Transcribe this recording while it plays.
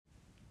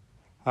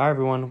Hi,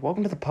 everyone.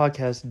 Welcome to the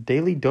podcast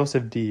Daily Dose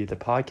of D, the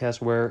podcast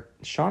where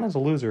Sean is a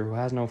loser who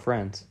has no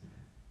friends.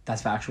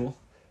 That's factual.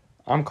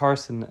 I'm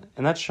Carson,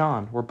 and that's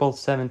Sean. We're both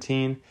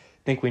 17,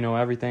 think we know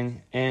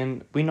everything,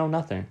 and we know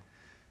nothing.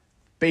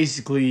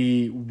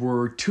 Basically,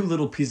 we're two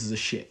little pieces of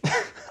shit.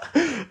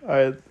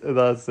 Alright,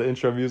 that's the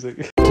intro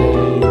music.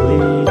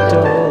 Daily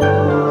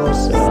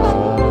Dose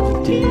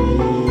of D.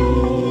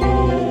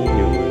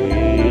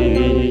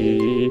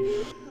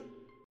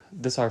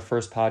 This is our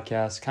first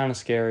podcast, kind of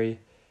scary.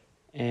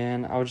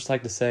 And I would just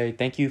like to say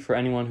thank you for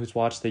anyone who's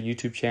watched the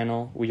YouTube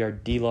channel. We are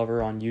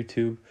D-Lover on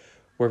YouTube.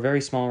 We're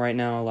very small right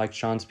now, like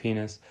Sean's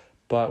penis,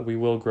 but we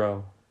will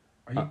grow.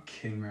 Are you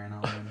kidding right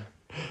now,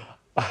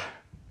 man?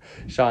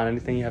 Sean,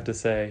 anything you have to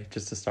say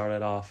just to start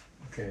it off?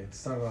 Okay, to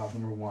start it off,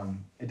 number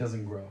one, it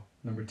doesn't grow.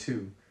 Number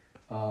two,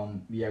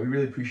 we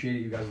really appreciate it.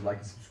 You guys would like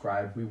and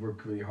subscribe. We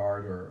work really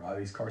hard, or at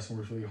least Carson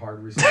works really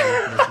hard recently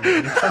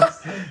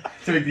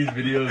to make these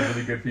videos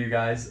really good for you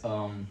guys.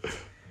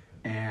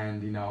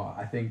 And,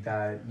 I think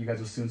that you guys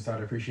will soon start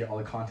to appreciate all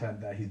the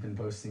content that he's been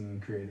posting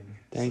and creating.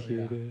 Thank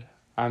you, dude.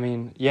 I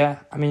mean,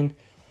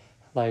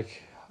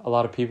 like, a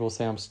lot of people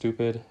say I'm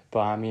stupid,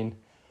 but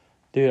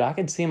dude, I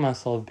could see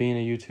myself being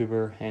a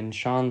YouTuber, and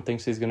Sean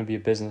thinks he's going to be a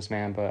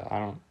businessman, but I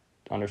don't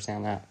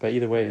understand that. But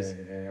either ways.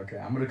 Hey, okay.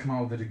 I'm going to come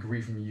out with a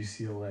degree from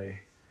UCLA.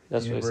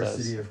 That's what it says.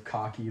 University of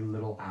Cocky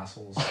Little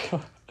Assholes.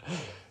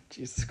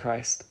 Jesus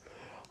Christ.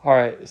 All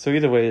right, so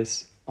either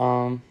ways,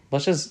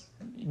 let's just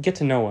get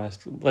to know us.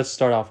 Let's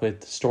start off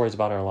with stories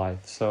about our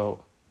life.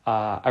 So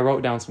I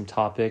wrote down some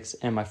topics,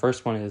 and my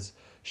first one is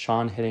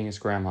Sean hitting his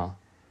grandma.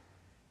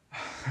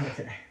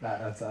 Okay,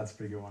 that's a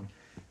pretty good one.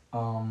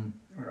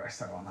 Where do I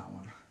start on that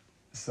one?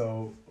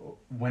 So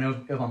when it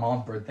was my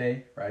mom's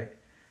birthday, right?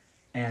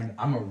 And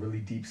I'm a really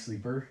deep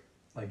sleeper.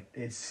 Like,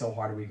 it's so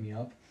hard to wake me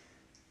up.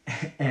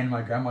 And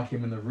my grandma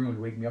came in the room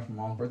to wake me up for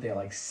mom's birthday at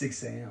like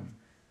 6 a.m.,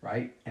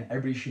 right? And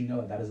everybody should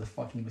know that is a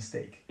fucking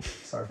mistake.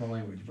 Sorry for the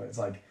language, but it's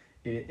like,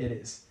 it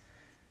is.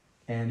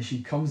 And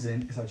she comes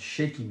in and starts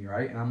shaking me,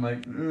 right? And I'm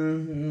like,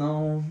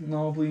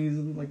 no, please,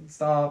 like,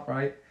 stop,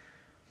 right?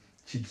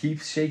 She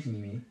keeps shaking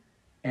me,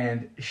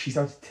 and she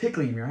starts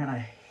tickling me, right? And I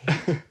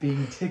hate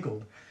being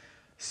tickled.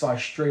 So I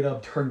straight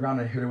up turned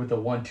around and hit her with a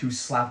 1-2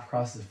 slap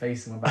across the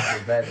face and went back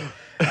to bed.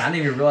 And I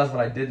didn't even realize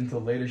what I did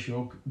until later.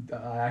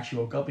 I actually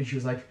woke up, and she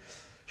was like,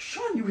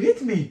 Sean, you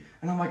hit me.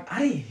 And I'm like, I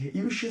didn't hit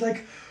you. She's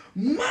like,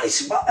 like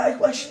she's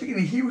speaking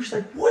in Hebrew. She's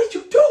like, what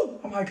did you do?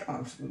 I'm like,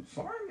 I'm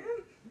sorry, man.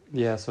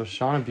 Yeah, so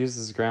Sean abuses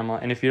his grandma.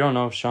 And if you don't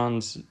know,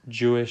 Sean's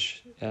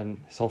Jewish,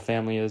 and his whole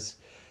family is.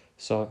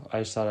 So I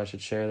just thought I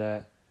should share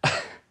that.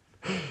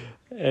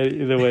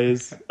 Either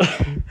ways,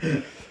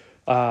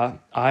 I'm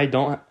not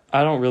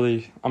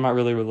really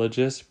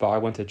religious, but I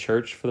went to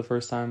church for the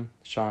first time.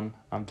 Sean,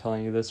 I'm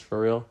telling you this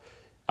for real.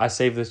 I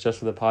saved this just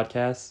for the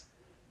podcast.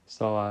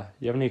 So,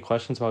 you have any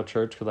questions about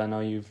church? Because I know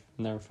you've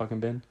never fucking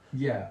been.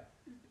 Yeah.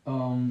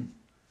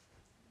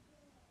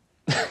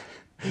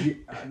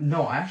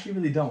 No, I actually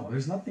really don't.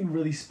 There's nothing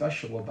really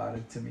special about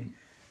it to me.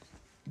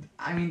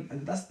 I mean,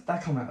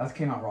 that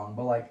came out wrong.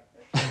 But like,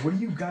 what do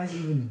you guys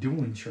even do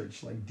in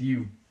church? Like, do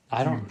you?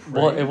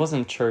 Well, it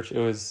wasn't church. It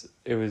was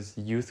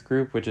youth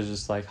group, which is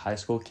just like high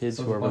school kids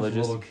who are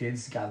religious. Little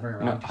kids gathering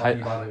around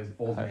talking about an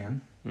old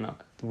man. No,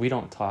 we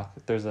don't talk.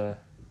 There's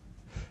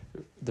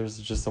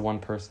just the one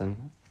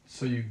person.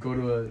 So you go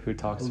to who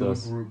talks a to little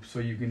us. Group so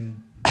you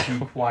can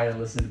be quiet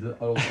and listen to the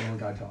old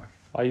guy talk.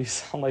 Why you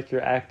sound like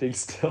you're acting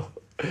still?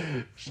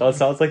 Sean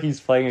sounds like he's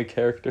playing a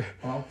character.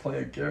 I'll play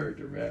a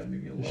character, man.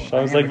 Leave me alone.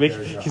 Sean's like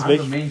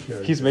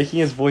he's making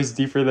his voice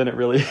deeper than it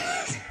really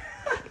is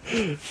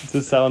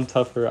to sound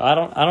tougher. I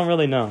don't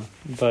really know,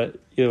 but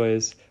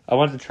anyways, I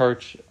went to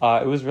church.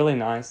 It was really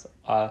nice.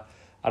 I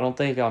don't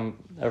think I'm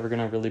ever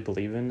gonna really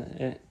believe in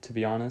it, to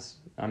be honest.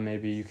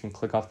 Maybe you can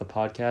click off the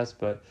podcast,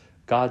 but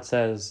God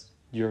says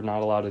you're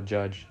not allowed to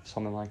judge,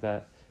 something like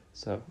that.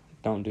 So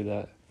don't do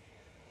that.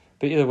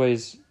 But either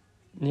ways,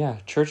 yeah,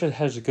 church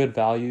has good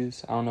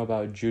values. I don't know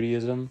about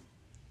Judaism,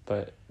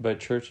 but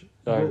church,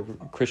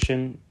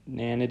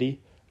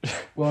 Christianity.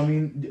 Well, I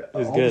mean,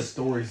 all good. The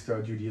stories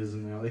throughout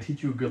Judaism, they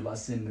teach you a good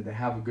lesson, that they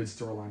have a good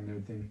storyline and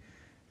everything.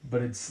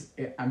 But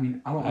I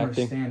don't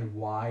understand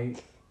why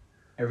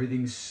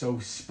everything's so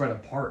spread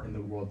apart in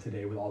the world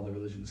today with all the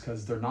religions,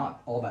 because they're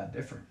not all that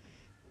different.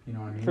 You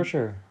know what I mean? For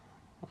sure.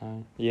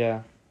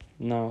 Yeah.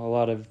 No, a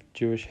lot of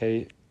Jewish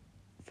hate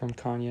from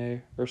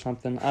Kanye or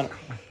something. I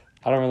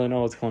don't really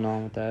know what's going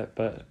on with that,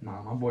 but...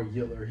 Nah, my boy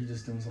Hitler, he's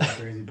just doing something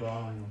crazy, bro. I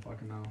don't even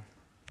fucking know.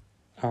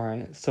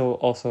 Alright, so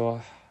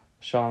also,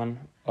 Sean,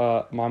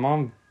 my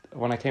mom,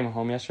 when I came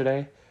home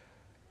yesterday,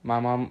 I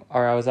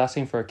was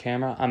asking for a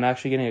camera. I'm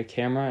actually getting a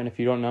camera, and if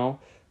you don't know,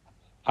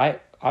 I've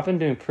been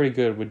doing pretty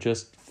good with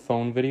just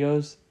phone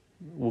videos,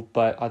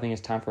 but I think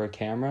it's time for a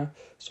camera.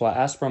 So I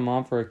asked my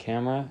mom for a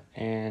camera,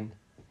 and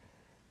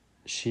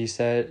she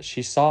said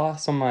she saw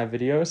some of my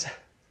videos.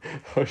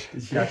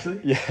 Did she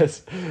actually?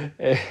 Yes.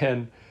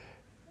 And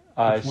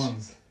which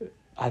ones?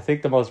 I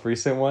think the most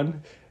recent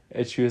one,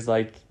 and she was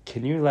like,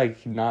 can you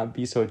like not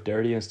be so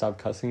dirty and stop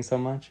cussing so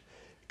much?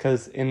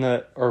 because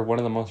one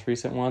of the most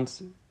recent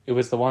ones, it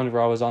was the one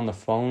where I was on the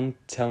phone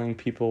telling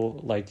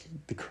people like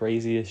the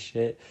craziest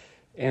shit,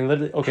 and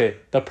literally, okay,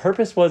 the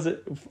purpose was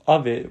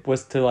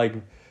to like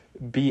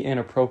be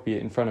inappropriate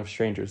in front of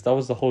strangers. That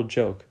was the whole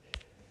joke,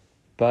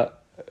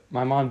 but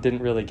my mom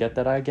didn't really get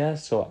that, I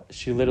guess. So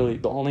she literally,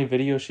 the only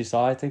video she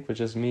saw, I think, was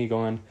just me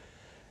going,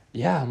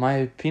 "Yeah,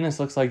 my penis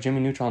looks like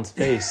Jimmy Neutron's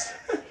face."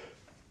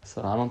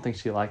 So I don't think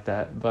she liked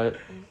that, but.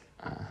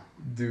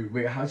 Dude,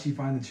 wait, how'd she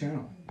find the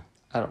channel?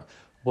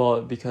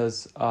 Well,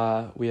 because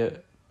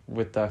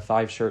with the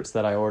 5 shirts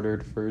that I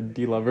ordered for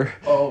D-Lover.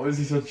 Oh, is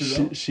he such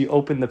a she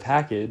opened the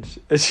package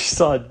and she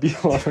saw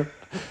D-Lover,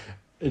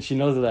 and she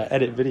knows that I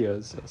edit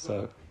videos.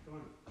 So.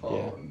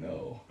 Oh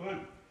no.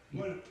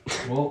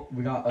 Well,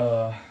 we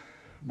got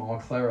Mama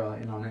Clara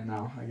in on it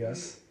now, I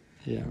guess.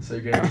 Yeah. So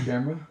you're getting on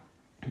camera?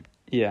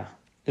 Yeah,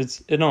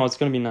 it's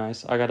gonna be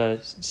nice. I got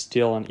a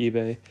steal on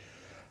eBay.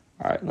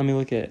 All right, let me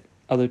look at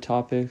other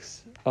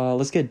topics.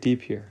 Let's get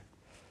deep here.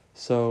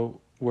 So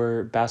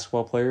we're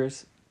basketball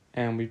players,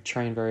 and we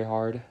train very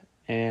hard.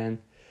 And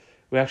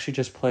we actually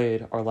just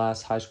played our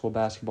last high school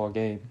basketball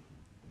game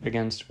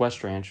against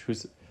West Ranch,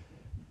 who's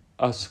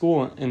a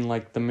school in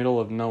like the middle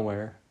of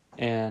nowhere.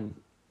 And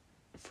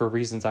for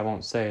reasons I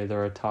won't say,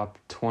 they're a top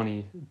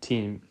 20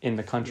 team in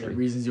the country. Yeah,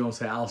 reasons you won't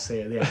say, I'll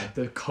say it. Yeah,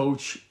 the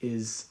coach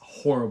is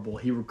horrible.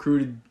 He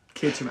recruited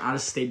kids from out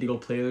of state to go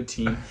play their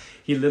team.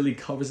 He literally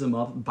covers them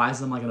up, buys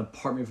them like an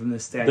apartment from the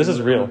state. This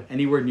is real.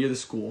 Anywhere near the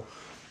school.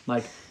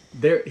 Like,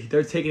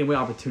 they're taking away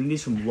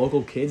opportunities from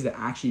local kids that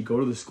actually go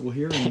to the school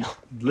here and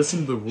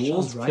listen to the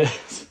rules, right?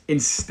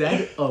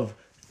 Instead of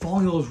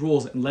following those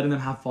rules and letting them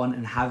have fun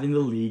and having the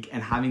league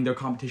and having their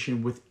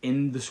competition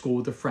within the school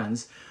with their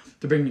friends,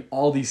 they're bringing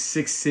all these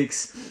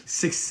 6'6",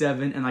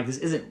 6'7", and like this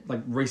isn't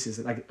like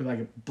racist,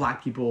 like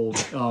black people,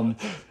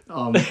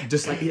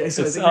 just like it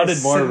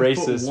sounded more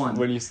racist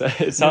when you said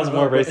it. Sounds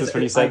more racist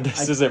when you said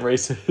this isn't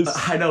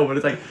racist. I know, but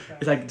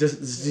it's like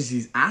just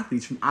these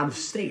athletes from out of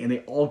state, and they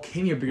all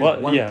came here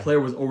because one player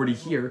was already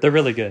here. They're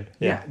really good.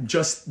 Yeah,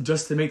 just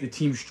to make the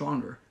team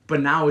stronger.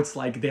 But now it's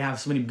like they have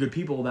so many good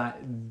people that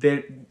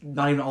they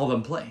not even all of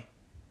them play.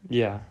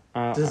 Yeah.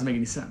 It doesn't make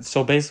any sense.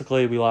 So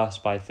basically, we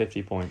lost by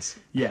 50 points.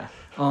 Yeah.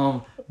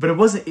 But it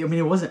wasn't. I mean,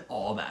 it wasn't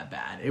all that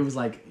bad. It was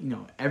like,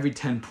 every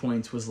 10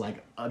 points was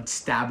like a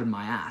stab in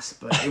my ass,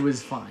 but it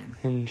was fine.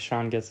 And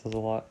Sean gets us a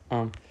lot.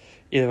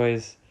 Either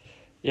ways,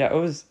 yeah, it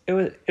was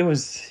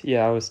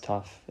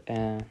tough,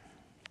 and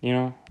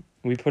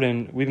we've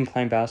been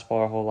playing basketball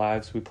our whole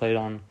lives. We played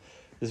on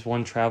this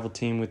one travel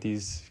team with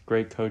these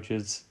great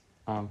coaches.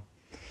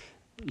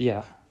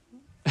 Yeah.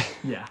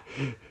 Yeah.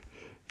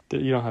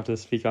 You don't have to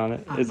speak on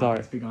it. It's all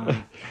right. Speak on it.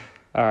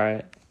 All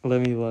right.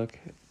 Let me look.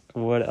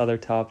 What other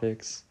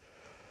topics?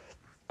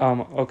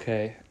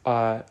 Okay.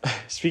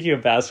 Speaking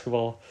of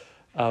basketball,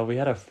 we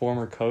had a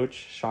former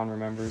coach, Sean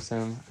remembers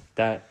him,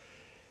 that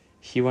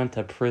he went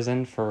to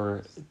prison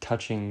for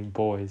touching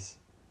boys.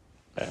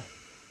 Yeah.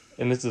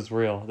 And this is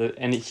real.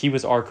 And he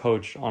was our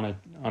coach on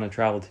a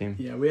travel team.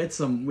 Yeah, we had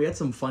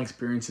some fun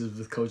experiences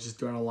with coaches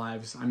throughout our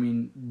lives. I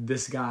mean,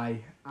 this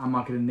guy, I'm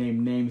not going to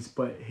name names,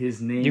 but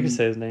his name... You can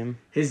say his name.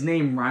 His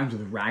name rhymes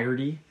with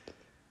Raggerty.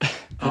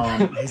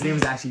 His name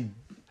is actually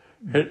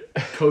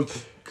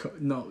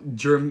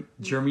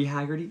Jeremy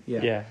Haggerty.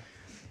 Yeah. Yeah.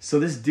 So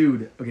this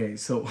dude, okay,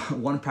 so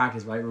one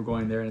practice, right? We're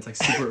going there, and it's like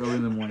super early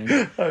in the morning.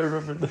 I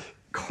remember that.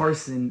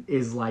 Carson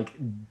is like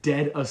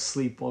dead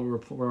asleep while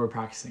we're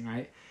practicing,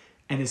 right?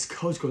 And his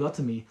coach goes up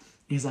to me. And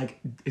he's like,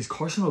 "Is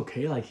Carson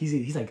okay?" Like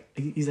he's like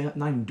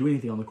not even doing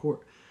anything on the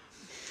court.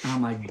 And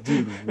I'm like,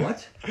 "Dude,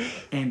 what?"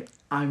 And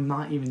I'm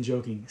not even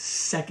joking.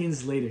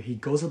 Seconds later, he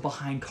goes up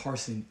behind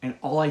Carson, and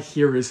all I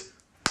hear is,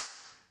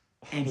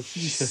 he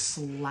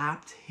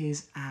slapped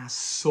his ass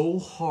so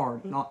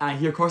hard. And I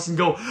hear Carson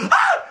go,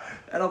 "Ah!"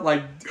 And I'm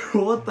like,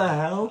 "What the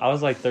hell?" I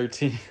was like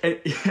 13.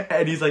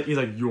 And he's like,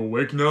 "You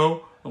awake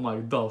now?" I'm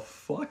like, "The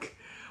fuck?"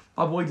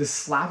 My boy just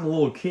slapped a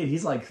little kid.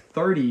 He's like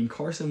 30, and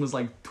Carson was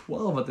like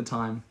 12 at the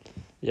time.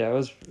 Yeah, it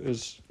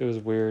was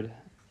weird.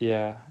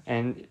 Yeah,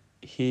 and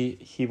he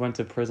went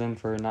to prison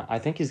for I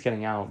think he's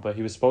getting out, but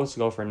he was supposed to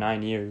go for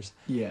 9 years.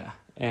 Yeah,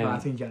 and I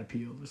think he got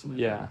appealed or something.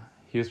 Yeah, like that.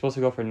 He was supposed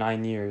to go for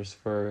 9 years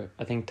for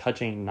I think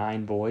touching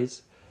 9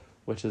 boys,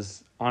 which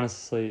is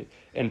honestly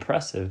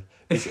impressive.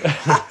 He's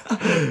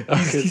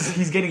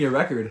getting a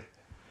record.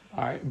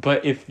 All right,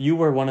 but if you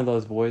were one of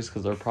those boys,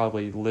 because they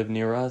probably live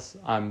near us,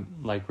 I'm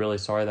like really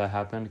sorry that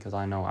happened, because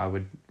I know I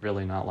would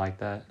really not like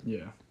that.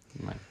 Yeah.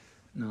 Like,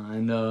 no,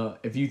 and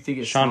if you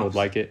think Sean would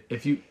like it.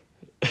 If you,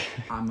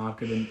 I'm not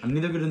gonna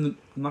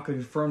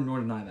confirm nor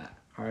deny that.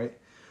 All right,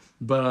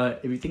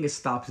 but if you think it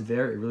stops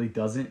there, it really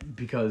doesn't,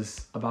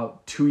 because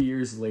about 2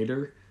 years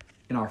later,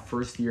 in our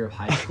first year of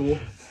high school,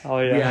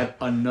 we had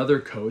another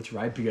coach,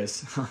 right?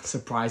 Because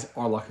surprise,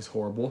 our luck is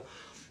horrible.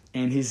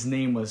 And his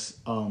name was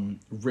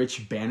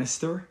Rich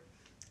Bannister.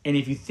 And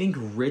if you think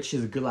Rich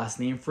is a good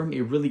last name for him,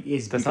 it really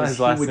is. That's not his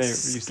last name.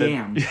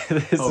 Scam. You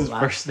said this is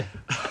first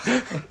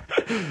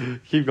name.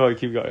 Keep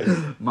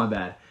going. My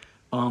bad.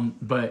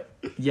 But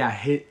yeah,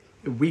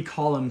 we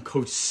call him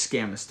Coach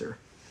Scamister,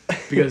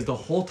 because the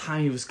whole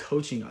time he was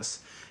coaching us,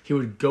 he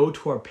would go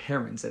to our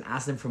parents and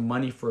ask them for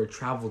money for a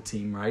travel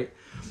team, right?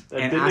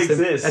 That didn't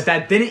exist.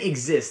 That didn't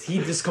exist. He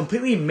just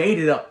completely made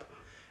it up.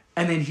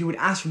 And then he would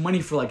ask for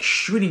money for like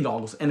shooting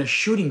goggles and a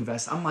shooting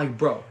vest. I'm like,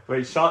 bro.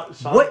 Wait, Sean.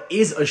 What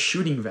is a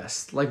shooting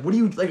vest? Like, what do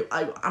you like?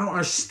 I don't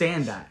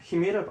understand that. He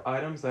made up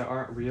items that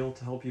aren't real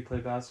to help you play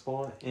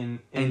basketball,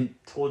 and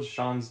told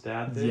Sean's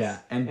dad this. Yeah,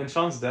 and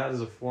Sean's dad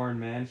is a foreign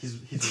man. He's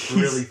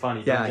really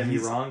funny. Yeah, don't get me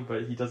wrong,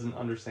 but he doesn't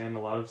understand a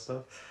lot of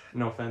stuff.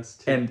 No offense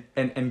to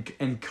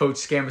and Coach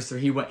Scamister,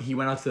 he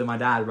went out to my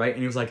dad, right? And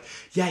he was like,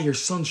 yeah, your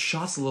son's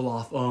shot's a little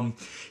off.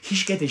 He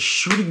should get this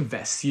shooting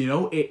vest, you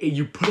know?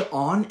 You put it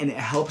on and it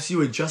helps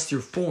you adjust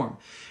your form.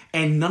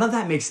 And none of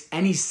that makes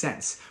any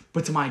sense.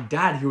 But to my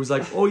dad, he was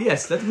like, oh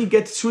yes, let me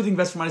get the shooting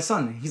vest for my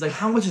son. He's like,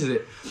 how much is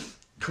it?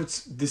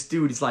 Coach, this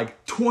dude is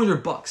like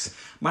 $200.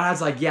 My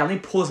dad's like, yeah, let me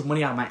pull this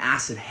money out of my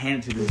ass and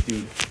hand it to this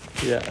dude.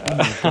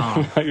 Yeah.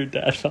 Oh my your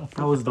dad.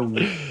 That was the...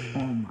 Oh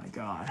my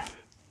God.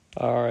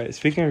 All right.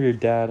 Speaking of your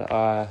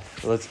dad,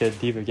 let's get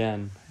deep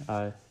again.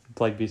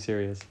 Like, be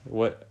serious.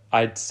 What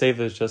I'd save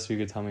this just so you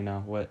could tell me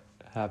now what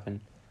happened.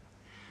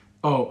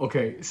 Oh,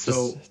 okay.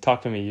 So just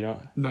talk to me. You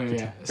don't. No,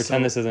 yeah.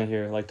 Pretend this isn't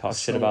here. Like, talk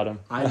shit about him.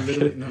 I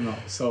literally no.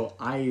 So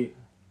I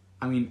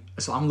mean,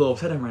 so I'm a little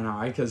upset at him right now,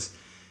 right? Because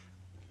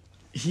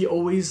he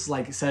always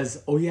like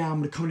says, "Oh yeah, I'm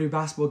gonna come to your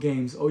basketball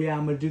games. Oh yeah,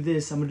 I'm gonna do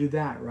this. I'm gonna do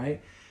that."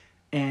 Right?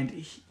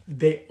 And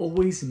they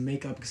always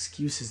make up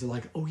excuses. They're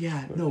like, "Oh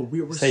yeah, no,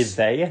 we're say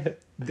they."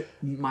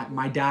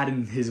 My dad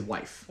and his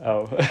wife.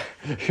 Oh,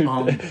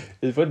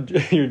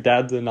 your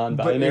dad's a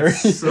non-binary.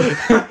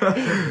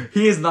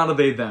 He is not a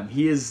they them.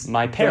 He is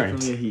my parent.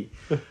 Definitely a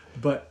he.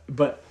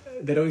 But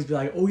they'd always be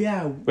like, oh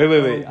yeah.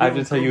 Wait. I have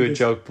to tell you a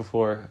joke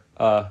before.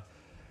 How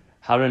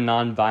do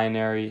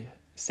non-binary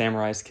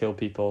samurais kill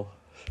people?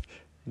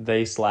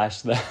 They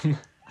slash them.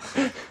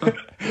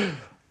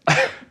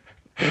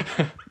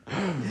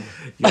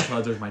 You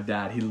apologize, my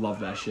dad. He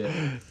loved that shit.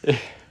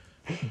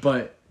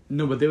 But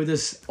they would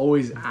just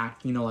always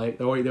act, you know, like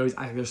they always act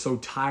like they're so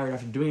tired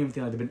after doing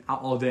everything. Like they've been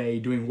out all day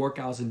doing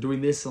workouts and doing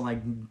this and like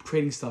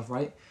trading stuff,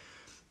 right?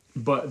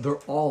 But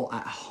they're all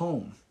at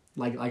home.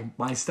 Like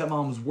my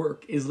stepmom's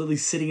work is literally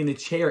sitting in a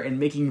chair and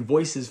making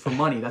voices for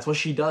money. That's what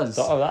she does.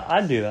 Oh,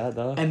 I'd do that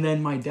though. And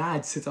then my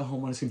dad sits at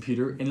home on his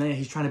computer, and then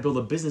he's trying to build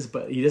a business,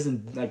 but he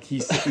doesn't. Like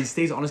he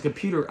stays on his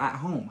computer at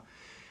home.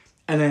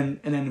 And then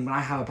when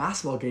I have a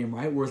basketball game,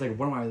 right, where it's like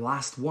one of my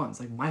last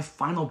ones, like my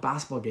final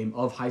basketball game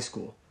of high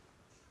school,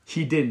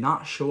 he did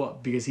not show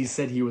up because he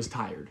said he was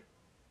tired.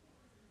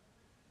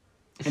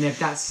 And if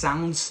that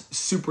sounds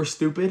super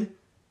stupid,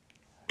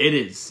 it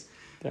is.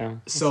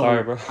 Damn. So,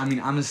 sorry, bro. I mean,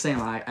 I'm just saying,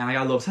 like, and I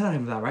got a little upset at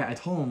him for that, right? I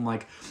told him,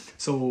 like,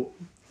 so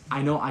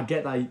I know I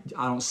get that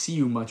I don't see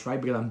you much, right?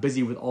 Because I'm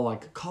busy with all,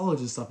 like, college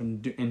and stuff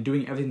and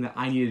doing everything that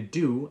I need to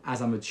do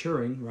as I'm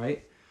maturing,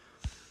 right?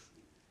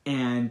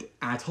 And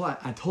I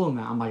told him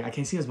that. I'm like, I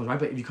can't see you as much, right?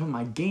 But if you come to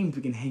my games,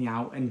 we can hang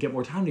out and get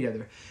more time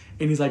together.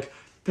 And he's like,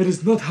 that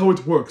is not how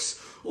it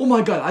works. Oh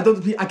my God,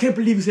 I can't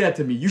believe you say that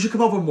to me. You should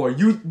come over more.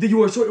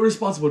 You are so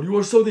irresponsible. You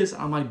are so this.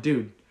 I'm like,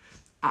 dude,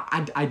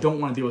 I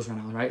don't want to deal with this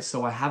right now, right?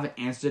 So I haven't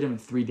answered him in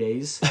 3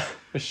 days.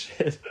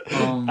 Shit.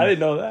 I didn't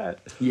know that.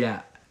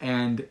 Yeah,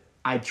 and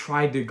I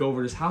tried to go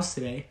over to his house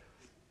today,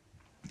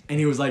 and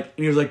he was like,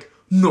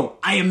 no,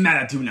 I am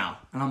mad at you now.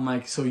 And I'm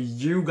like, so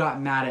you got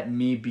mad at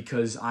me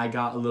because I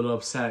got a little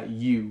upset at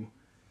you.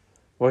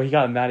 Well, he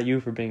got mad at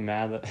you for being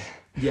mad.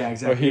 Yeah,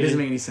 exactly. It doesn't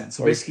make any sense.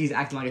 So basically, he's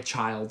acting like a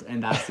child,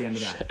 and that's the end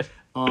of that.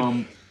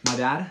 My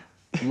dad,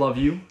 love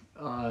you.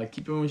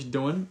 Keep doing what you're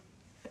doing.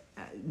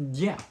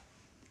 Yeah.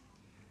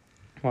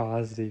 Wow,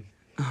 that's deep.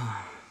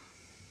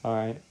 All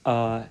right.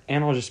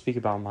 And I'll just speak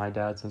about my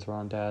dad since we're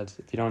on dads.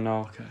 If you don't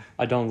know, okay.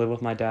 I don't live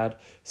with my dad.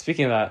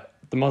 Speaking of that,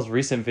 the most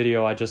recent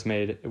video I just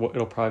made,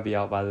 it'll probably be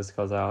out by this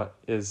goes out,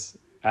 is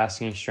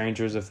asking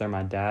strangers if they're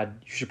my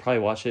dad. You should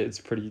probably watch it. It's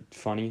pretty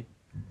funny.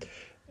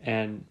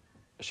 And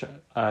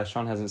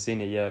Sean hasn't seen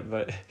it yet,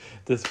 but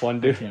this one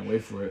dude... I can't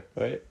wait for it.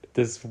 Right?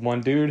 This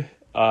one dude,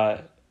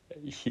 what'd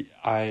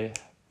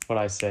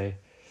I say?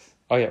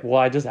 Oh, yeah. Well,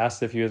 I just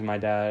asked if he was my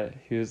dad.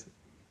 He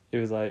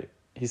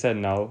said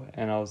no.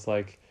 And I was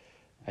like,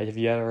 have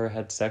you ever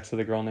had sex with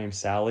a girl named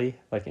Sally?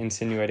 Like,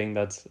 insinuating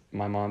that's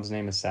my mom's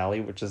name is Sally,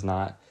 which is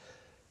not.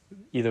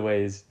 Either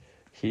ways,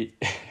 he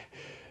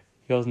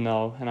goes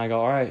no. And I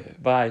go, all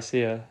right, bye,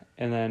 see ya.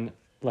 And then,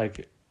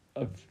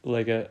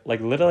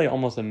 literally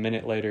almost a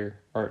minute later,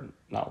 or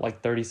not,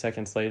 like 30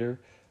 seconds later,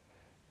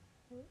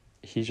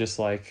 he's just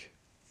like,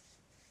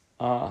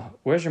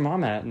 where's your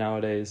mom at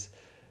nowadays?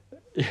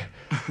 And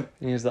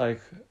he's like,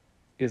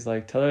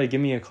 tell her to give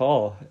me a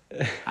call.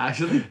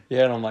 Actually?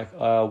 Yeah, and I'm like,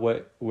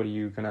 what are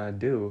you gonna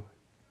do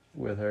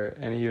with her?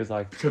 And he was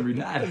like, become your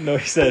dad. No,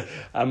 he said,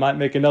 I might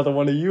make another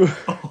one of you.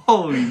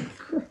 Holy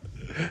crap.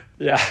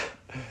 Yeah.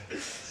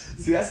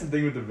 See, that's the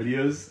thing with the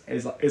videos,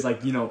 is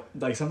like, you know,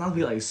 like sometimes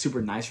we like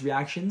super nice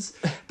reactions,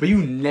 but you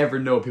never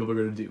know what people are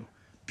gonna do.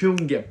 People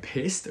can get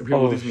pissed or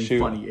people will do something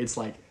funny. It's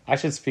like I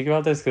should speak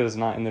about this because it's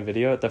not in the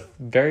video. The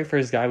very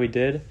first guy we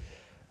did,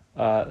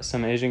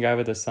 some Asian guy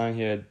with his son,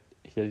 he had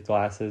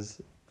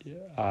glasses.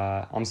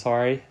 I'm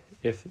sorry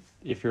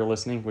if you're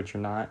listening, which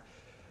you're not,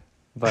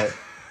 but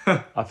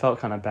I felt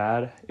kind of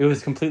bad. It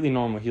was completely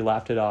normal. He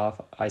laughed it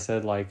off. I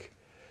said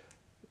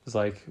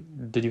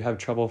did you have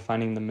trouble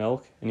finding the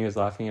milk? And he was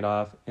laughing it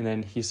off. And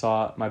then he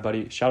saw my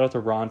buddy, shout out to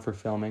Ron for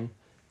filming.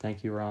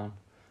 Thank you, Ron.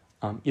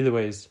 Either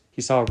ways,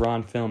 he saw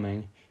Ron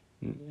filming.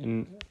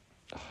 And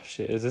oh,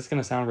 shit, is this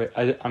going to sound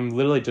I'm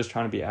literally just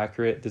trying to be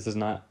accurate. This is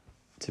not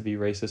to be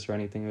racist or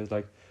anything. It was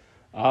like,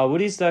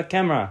 what is the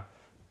camera?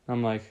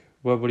 I'm like,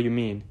 what do you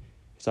mean?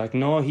 He's like,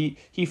 no,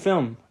 he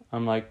filmed.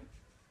 I'm like,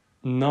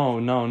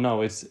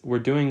 no. We're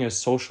doing a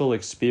social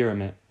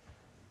experiment.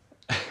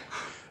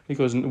 He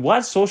goes,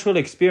 what social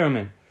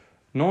experiment?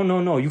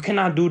 No, you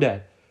cannot do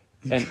that.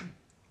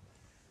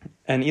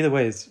 And either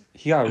ways,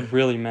 he got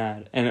really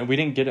mad. And we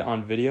didn't get it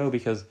on video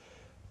because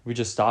we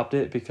just stopped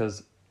it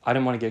because I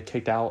didn't want to get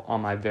kicked out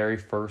on my very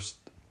first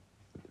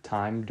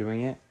time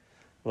doing it.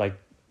 Like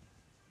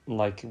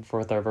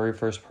with our very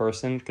first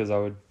person, because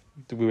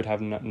we would have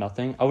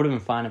nothing. I would have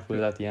been fine if it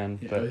was at the end.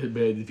 Yeah, but it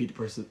would defeat the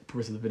purpose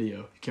of the video.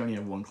 You can only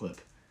have one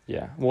clip.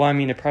 Yeah. Well, I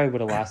mean, it probably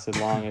would have lasted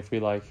long if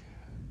we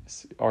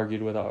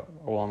argued with a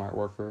Walmart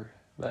worker.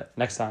 But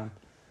next time.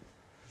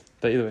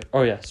 But either way.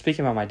 Oh yeah,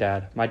 speaking about my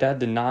dad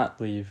did not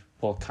leave.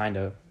 Well, kind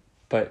of,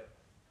 but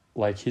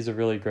he's a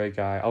really great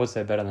guy. I would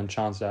say better than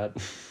Sean's dad.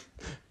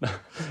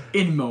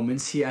 In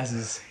moments, he has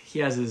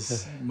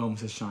his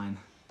moments of shine.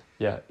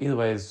 Yeah. Either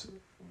ways,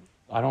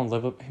 I don't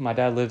live. My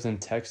dad lives in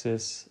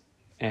Texas,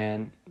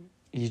 and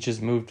he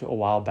just moved a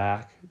while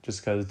back just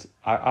because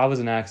I was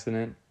an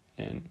accident,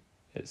 and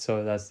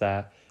so that's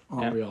that.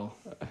 Aren't we all?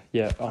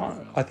 Yeah,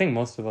 I think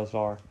most of us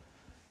are.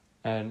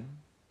 And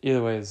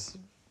either ways,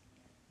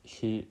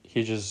 him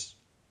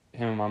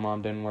and my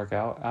mom didn't work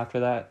out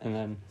after that, and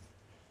then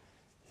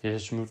he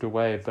just moved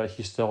away. But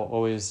he still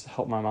always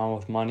helped my mom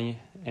with money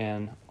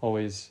and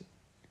always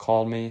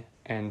called me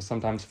and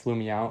sometimes flew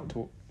me out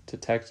to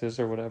Texas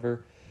or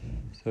whatever.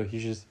 So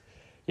he's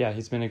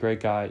been a great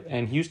guy.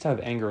 And he used to have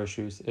anger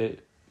issues.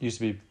 It used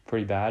to be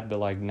pretty bad,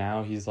 but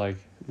now he's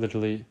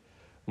literally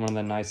one of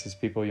the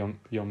nicest people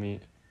you'll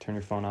meet. Turn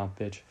your phone off,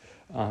 bitch.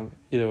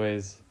 Either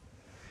ways.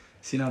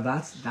 See, now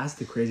that's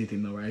the crazy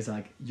thing though, right? It's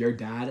your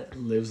dad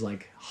lives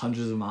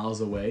hundreds of miles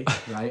away,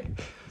 right?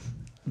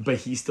 But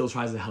he still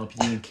tries to help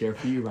you and care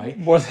for you, right?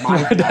 More than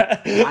my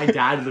dad. My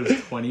dad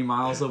lives 20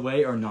 miles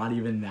away or not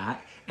even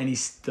that, and he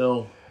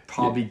still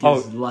probably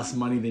gives less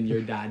money than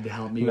your dad to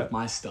help me with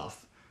my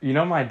stuff. You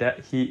know, my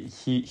dad,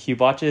 he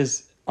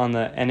watches on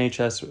the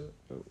NHS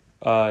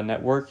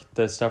network,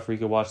 the stuff where you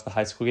could watch the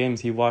high school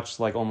games. He watched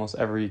almost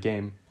every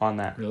game on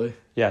that. Really?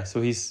 Yeah,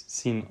 so he's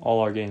seen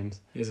all our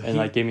games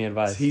and gave me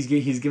advice. So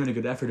he's given a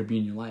good effort to be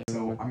in your life.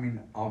 So I mean,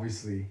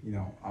 obviously,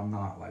 I'm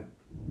not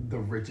the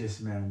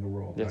richest man in the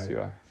world. Yes, right? you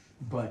are.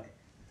 But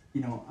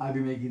I've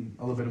been making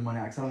a little bit of money.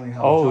 I don't really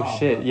have a Oh job,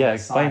 shit! Yeah,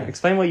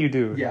 explain what you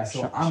do. Yeah,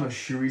 so I'm a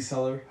shoe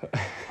reseller.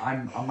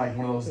 I'm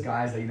one of those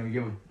guys that you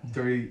give a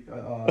dirty.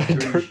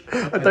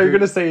 I thought you were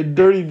gonna say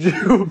dirty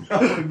Jew.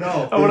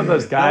 No. I'm one of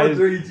those guys.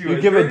 Dirty Jew.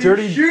 You give a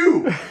dirty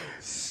shoe.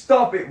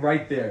 Stop it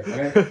right there.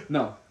 Okay?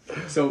 No.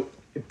 So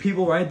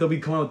people, right? They'll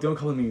come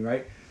to me,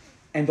 right?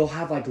 And they'll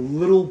have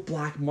little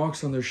black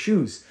marks on their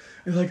shoes.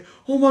 And they're like,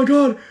 oh my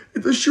god,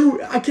 the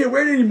shoe, I can't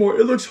wear it anymore.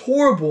 It looks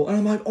horrible. And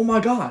I'm like, oh my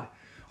god,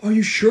 are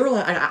you sure?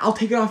 I'll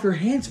take it off your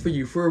hands for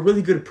you for a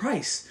really good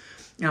price.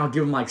 And I'll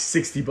give them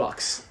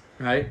 $60,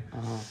 right?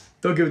 Uh-huh.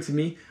 They'll give it to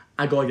me.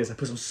 I go like this. I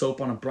put some soap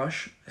on a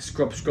brush. I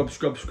scrub.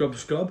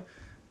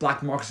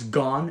 Black marks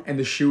gone. And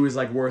the shoe is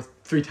worth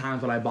 3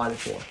 times what I bought it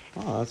for.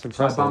 Oh, that's impressive.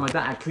 So I buy them like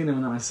that. I clean them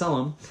and then I sell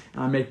them.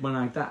 And I make money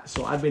like that.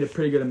 So I've made a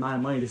pretty good amount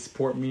of money to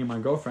support me and my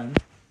girlfriend.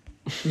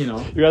 You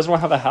guys want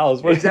to have a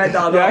house. Exactly.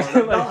 No,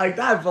 not like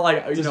that, but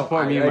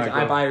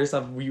I buy her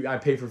stuff. I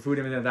pay for food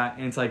and everything like that,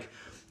 and it's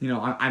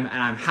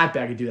I'm happy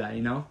I could do that,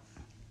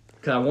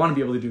 because I want to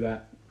be able to do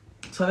that.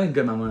 So I make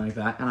good my money like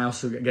that, and I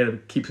also get to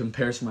keep some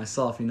pairs for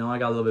myself. I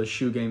got a little bit of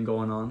shoe game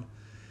going on.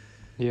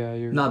 Yeah,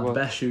 you're not the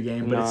best shoe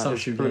game, but it's some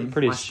shoe game.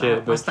 Pretty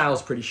shit. My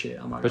style's pretty shit.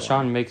 But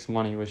Sean makes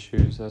money with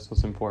shoes. That's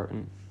what's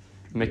important.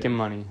 Making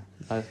money.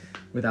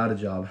 Without a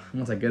job.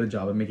 Once I get a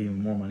job, I make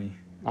even more money.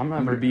 I'm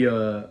going to not be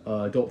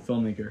a adult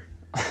filmmaker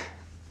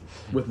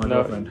with my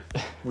girlfriend.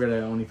 We're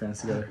going to OnlyFans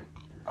together.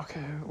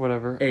 Okay,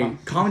 whatever. Hey,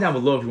 comment down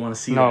below if you want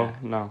to see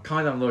that. No.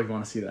 Comment down below if you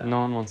want to see that.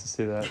 No one wants to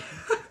see that.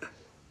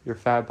 Your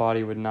fat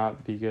body would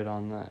not be good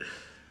on that.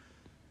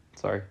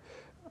 Sorry.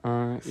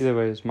 Either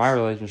ways, my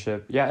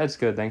relationship. Yeah, it's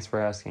good. Thanks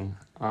for asking.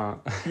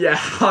 Yeah,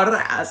 how did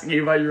I ask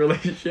you about your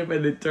relationship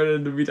and it turned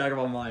into me talking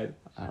about mine?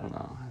 I don't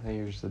know. I think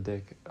you're just a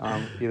dick.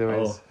 Either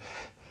ways. Oh.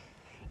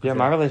 Yeah,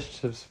 my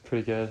relationship's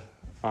pretty good.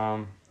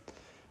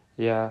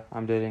 Yeah,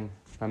 I'm dating.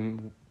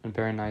 I'm a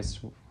very nice.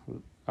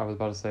 I was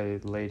about to say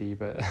lady,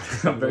 but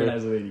a very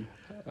nice lady.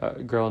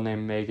 A girl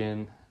named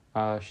Megan.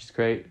 She's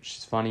great.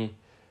 She's funny.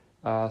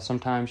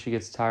 Sometimes she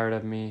gets tired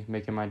of me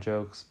making my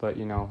jokes, but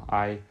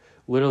I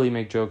literally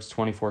make jokes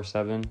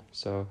 24/7,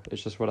 so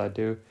it's just what I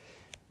do.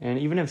 And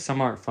even if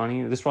some aren't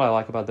funny, this is what I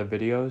like about the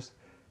videos,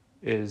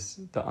 is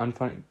the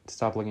unfunny.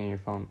 Stop looking at your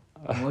phone.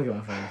 I'm looking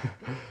at my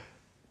phone.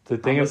 The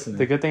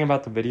good thing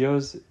about the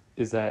videos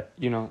is that,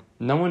 you know,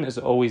 no one is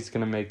always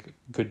gonna make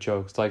good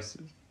jokes. Like,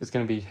 it's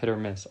gonna be hit or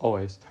miss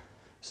always.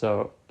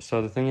 So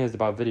the thing is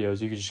about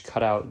videos, you can just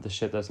cut out the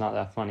shit that's not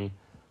that funny.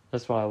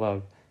 That's what I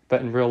love.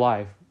 But in real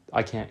life,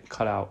 I can't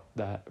cut out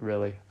that,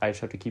 really. I just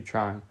have to keep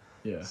trying.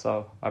 Yeah.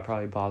 So I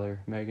probably bother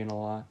Megan a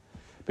lot.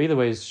 But either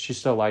ways, she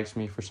still likes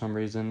me for some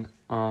reason.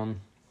 Well,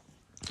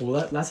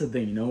 that's the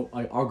thing, you know,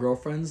 like our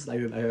girlfriends,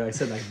 like I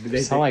said, like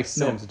they sound like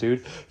Sims,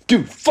 dude.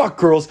 Dude, fuck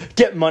girls,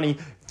 get money,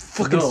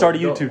 fucking start a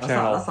YouTube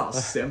channel. That's not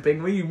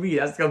simping. What do you mean?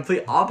 That's the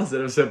complete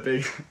opposite of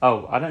simping.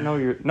 Oh, I didn't know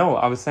you're. No,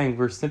 I was saying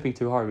we're simping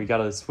too hard. We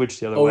gotta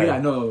switch the other way. Oh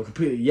yeah, no,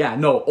 completely. Yeah,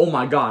 no. Oh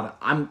my god,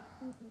 I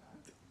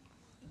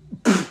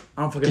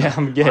don't fucking. Yeah,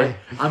 I'm gay.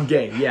 I'm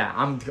gay. Yeah,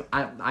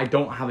 I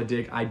don't have a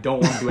dick. I don't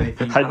want to do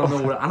anything. I don't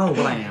know what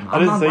I am.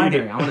 I'm not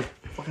non-binary. I'm gonna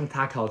fucking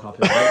attack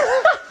helicopter.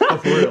 Right?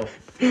 But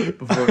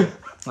for real.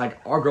 Like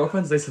our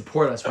girlfriends, they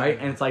support us, right?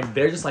 And it's like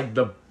they're just like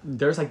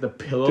there's like the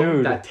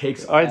pillow that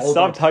takes all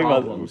stop the talking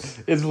problems.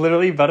 About it's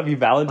literally about to be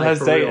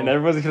Valentine's Like, Day, real. and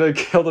everyone's gonna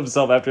kill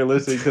themselves after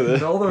listening to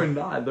this. No, they're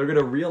not. They're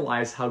gonna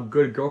realize how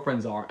good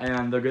girlfriends are,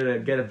 and they're gonna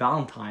get a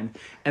Valentine,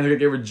 and they're gonna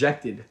get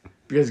rejected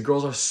because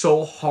girls are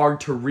so hard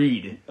to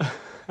read.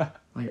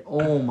 Like,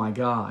 oh my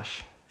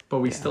gosh, but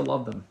we still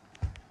love them.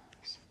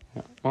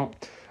 Yeah. Well,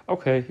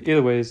 okay.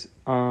 Either ways,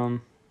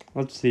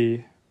 let's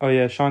see. Oh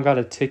yeah, Sean got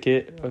a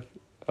ticket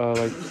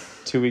like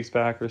 2 weeks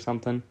back or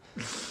something.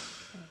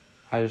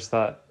 I just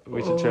thought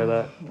we should share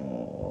that.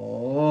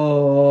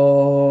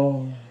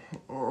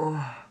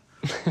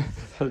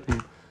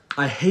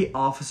 I hate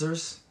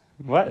officers.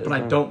 What? But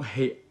I don't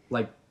hate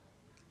like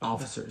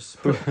officers.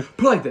 Put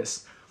it like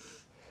this: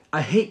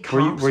 I hate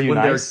cops were you when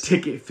nice? they're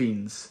ticket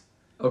fiends.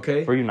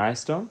 Okay. Were you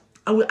nice to him?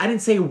 I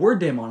didn't say a word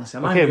to him, honestly.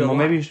 Okay, well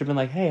maybe you should have been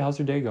like, "Hey, how's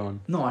your day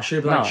going?" No, I should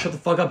have been like, "Shut the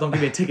fuck up! Don't give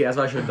me a ticket." That's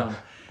what I should have done.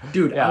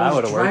 Dude, Yeah, I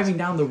was driving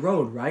down the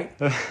road, right?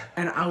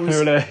 And I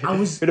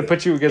was gonna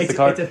put you against the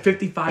car. It's a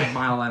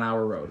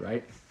 55-mile-an-hour road,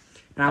 right?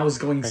 And I was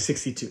going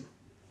 62,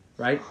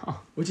 right?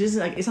 Which isn't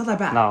like, it's not that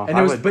bad. No,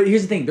 and but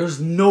here's the thing: there's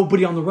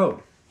nobody on the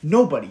road,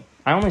 nobody.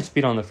 I only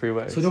speed on the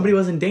freeway, So nobody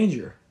was in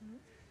danger,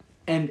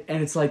 and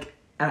it's like,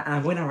 and I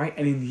went out, right,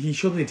 and he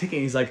showed me the ticket,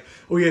 and he's like,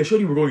 "Oh yeah, I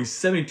showed you we're going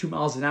 72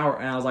 miles an hour,"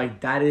 and I was like,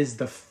 "That is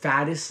the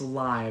fattest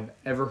lie I've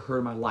ever heard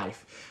in my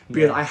life,"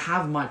 because I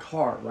have my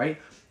car, right.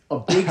 A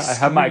big I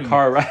have my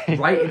car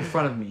right in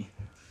front of me,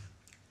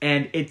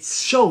 and it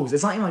shows.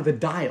 It's not even like the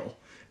dial.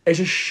 It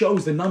just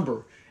shows the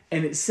number,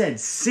 and it said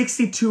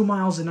 62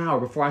 miles an hour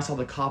before I saw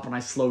the cop and I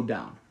slowed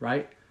down,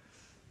 right?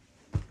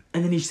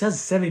 And then he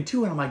says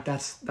 72, and I'm like,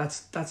 that's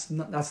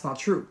not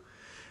true,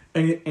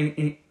 and I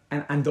think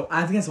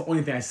that's the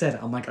only thing I said.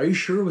 I'm like, are you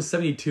sure it was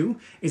 72?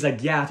 He's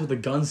like, yeah, that's what the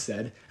gun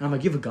said, and I'm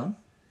like, you have a gun?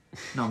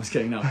 No, I'm just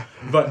kidding. No,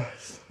 but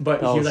he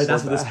was like,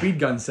 that's what the speed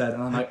gun said,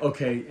 and I'm like,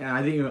 okay. And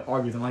I didn't even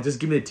argue with him. Like, just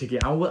give me the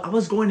ticket. I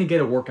was going to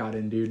get a workout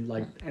in, dude.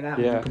 Like, and that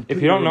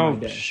if you don't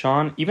know,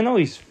 Sean, even though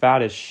he's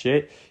fat as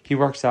shit, he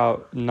works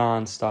out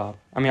nonstop.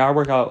 I mean, I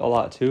work out a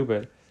lot too,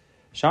 but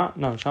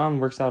Sean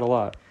works out a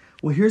lot.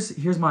 Well,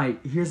 here's my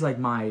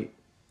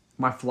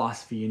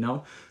philosophy. You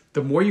know,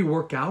 the more you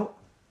work out,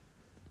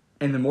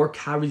 and the more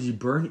calories you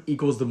burn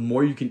equals the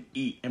more you can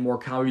eat and more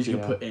calories you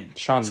can put in.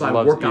 Sean so I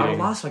loves work out eating.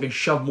 a lot so I can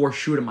shove more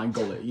shoot in my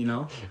gullet, you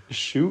know?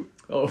 Shoot?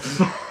 Oh.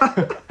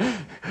 What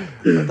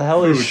the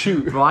hell is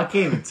shoot? Bro, I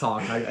can't even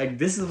talk.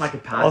 This is my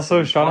capacity.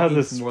 Also, Sean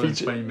has a more than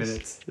speech. 20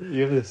 minutes.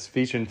 You have a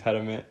speech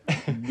impediment.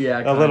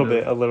 Yeah, a little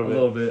bit. A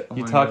little bit.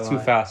 You talk too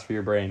fast for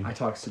your brain. I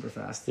talk super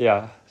fast.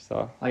 Yeah,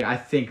 so. Like, I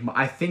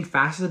think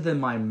faster than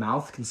my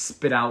mouth can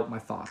spit out my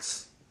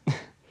thoughts.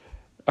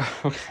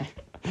 Okay.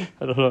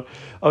 I don't know.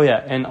 Oh,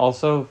 yeah, and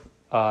also...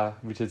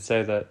 we should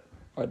say that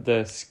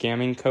the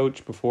scamming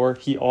coach before,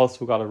 he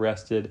also got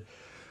arrested.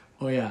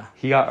 Oh, yeah.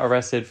 He got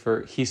arrested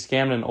he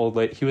scammed an old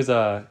lady. He was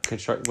a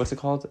what's it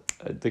called?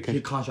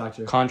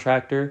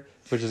 Contractor,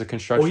 which is a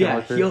construction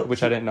worker,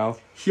 which I didn't know.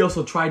 He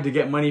also tried to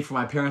get money from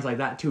my parents like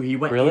that, too. He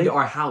went into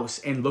our house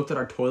and looked at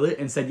our toilet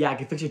and said, yeah, I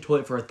can fix your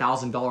toilet for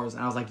 $1,000. And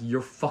I was like, you're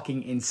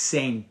fucking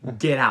insane.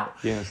 Get out.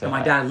 And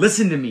my dad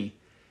listened to me.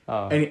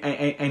 Oh.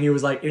 And he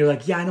was like,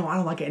 yeah, I know, I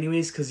don't like it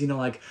anyways, because, you know,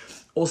 like,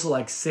 also,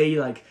 like, say,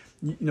 like,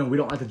 you know, we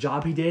don't like the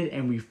job he did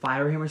and we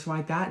fire him or something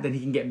like that, then he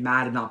can get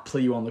mad and not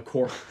play you on the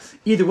court.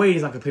 Either way,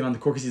 he's not going to play you on the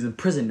court because he's in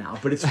prison now,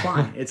 but it's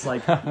fine. It's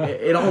like,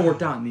 it all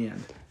worked out in the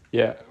end.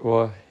 Yeah,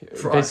 well,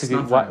 for basically,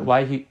 us,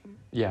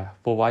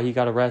 why he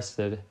got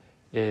arrested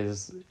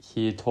is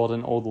he told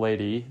an old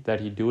lady that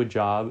he'd do a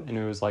job and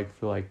it was like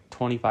for like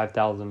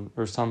 $25,000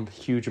 or some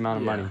huge amount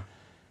of money,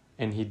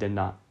 and he did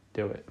not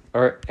do it.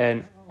 Or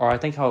I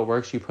think how it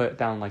works, you put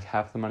down like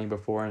half the money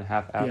before and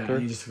half after. Yeah,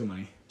 he just took the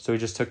money. So he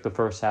just took the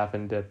first half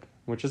and dipped,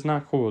 which is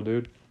not cool,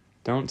 dude.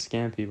 Don't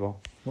scam people.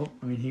 Well,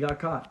 I mean, he got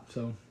caught,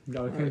 so you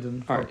got to accuse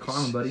him for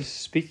karma, buddy.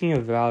 Speaking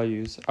of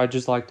values, I'd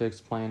just like to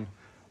explain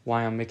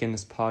why I'm making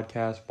this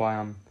podcast, why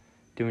I'm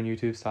doing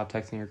YouTube. Stop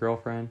texting your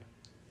girlfriend.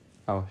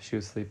 Oh, she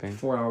was sleeping.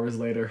 4 hours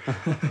later.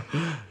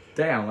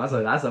 Damn,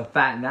 that's a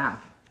fat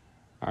nap.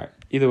 All right.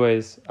 Either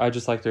ways, I'd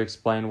just like to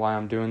explain why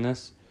I'm doing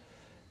this.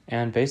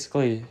 And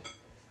basically,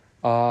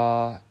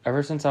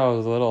 ever since I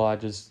was little, I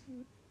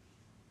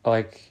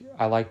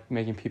like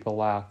making people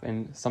laugh.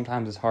 And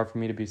sometimes it's hard for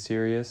me to be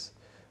serious.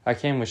 I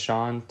came with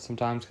Sean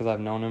sometimes because I've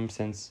known him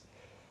since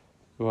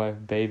we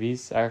have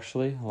babies,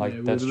 actually. Like,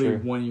 yeah, that's true.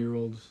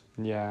 1-year-olds.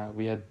 Yeah,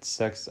 we had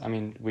sex. I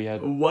mean, we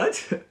had...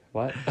 What?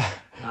 What?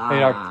 I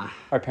mean,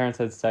 our parents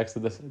had sex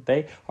with this.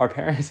 Our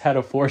parents had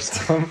a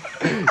foursome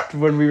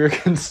when we were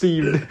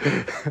conceived.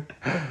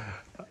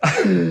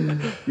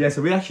 Yeah,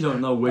 so we actually don't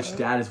know which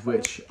dad is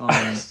which.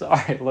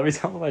 Sorry, let me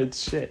tell my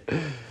shit.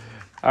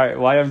 All right,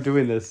 why I'm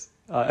doing this.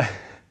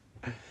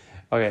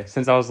 Okay,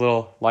 since I was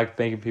little, like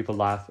making people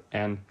laugh,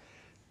 and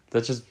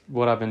that's just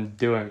what I've been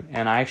doing.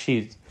 And I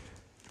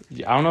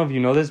don't know if you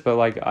know this, but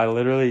like I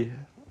literally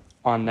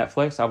on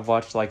Netflix, I've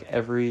watched like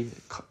every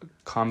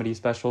comedy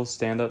special,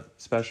 stand-up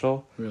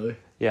special. Really?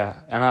 Yeah,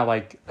 and I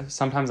like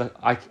sometimes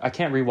I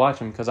can't rewatch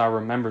them because I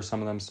remember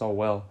some of them so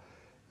well.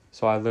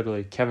 So I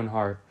literally Kevin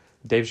Hart,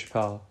 Dave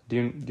Chappelle. Do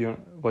you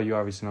well, you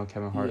obviously know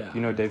Kevin Hart. Yeah.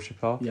 You know Dave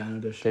Chappelle? Yeah, I know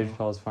Dave Chappelle. Dave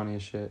Chappelle is funny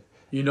as shit.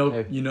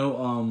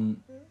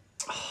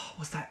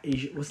 What's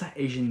that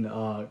Asian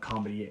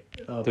comedy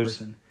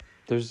person?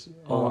 There's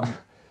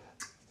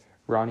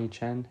Ronnie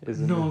Chen is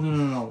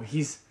No.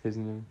 He's his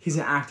name. He's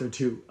an actor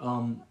too.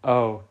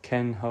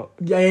 Ken Ho.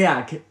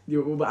 Yeah.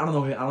 But I don't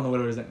know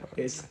what it is.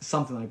 It's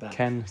something like that.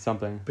 Ken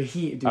something. But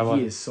he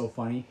is so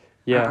funny.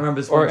 Yeah. I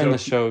remember this or one in joke. the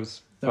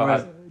shows.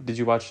 Did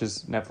you watch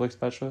his Netflix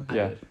special? I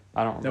did.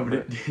 I don't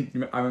remember.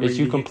 I remember It's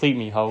You Complete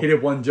Me, ho. He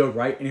did one joke,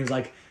 right? And he was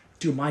like,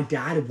 dude, my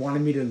dad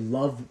wanted me to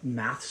love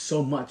math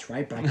so much,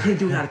 right? But I couldn't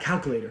do it without a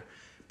calculator.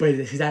 But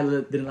his dad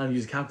didn't let him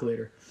use a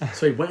calculator.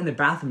 So he went in the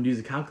bathroom to use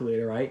a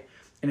calculator, right?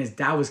 And his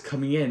dad was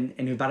coming in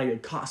and he was about to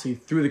get caught. So he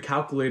threw the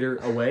calculator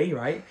away,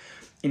 right?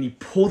 And he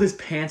pulled his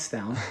pants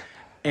down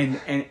and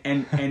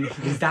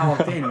his dad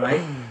walked in, right?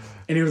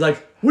 And he was like,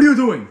 what are you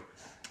doing?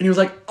 And he was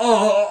like,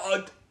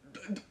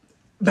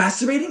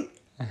 masturbating?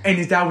 And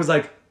his dad was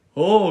like,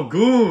 oh,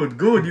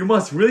 good. You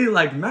must really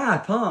like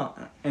math, huh?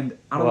 And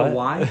I don't know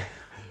why.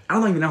 I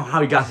don't even know how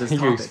he got this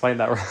topic. You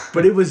explained that wrong.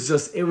 But it was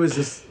just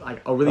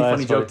like a really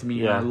funny joke to me,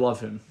 yeah. and I love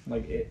him.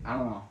 Like I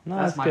don't know. No,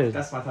 that's good.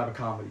 That's my type of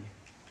comedy.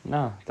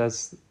 No,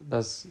 that's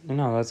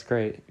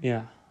great.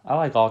 Yeah, I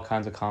like all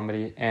kinds of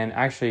comedy, and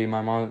actually,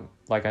 my mom,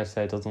 like I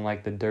said, doesn't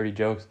like the dirty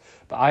jokes.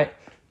 But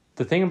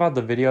the thing about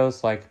the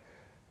videos, like,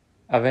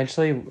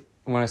 eventually,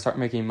 when I start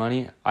making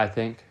money, I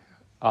think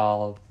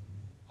I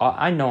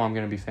know I'm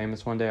gonna be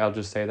famous one day. I'll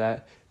just say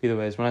that. Either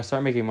ways, when I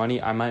start making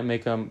money, I might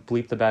make them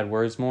bleep the bad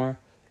words more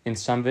in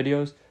some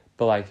videos.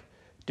 But like,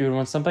 dude,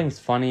 when something's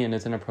funny and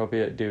it's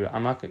inappropriate, dude,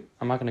 I'm not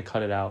gonna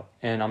cut it out,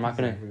 and I'm not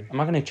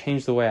gonna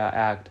change the way I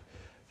act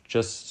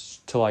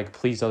just to like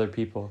please other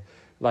people.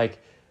 Like,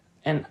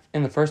 and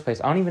in the first place,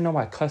 I don't even know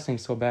why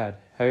cussing's so bad.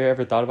 Have you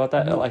ever thought about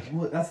that?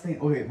 Well, that's the thing.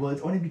 Okay, well,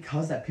 it's only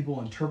because that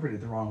people interpret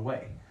it the wrong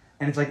way.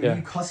 And it's like, if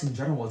you cuss in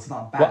general, it's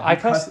not bad. Well, I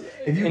cuss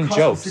if you in cuss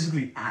jokes.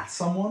 specifically at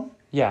someone,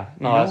 then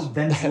it's a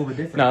little bit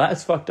different. No,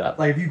 that's fucked up.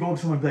 Like, if you go up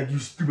to someone and be like, you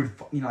stupid,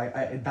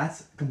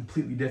 that's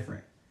completely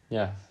different.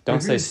 Yeah,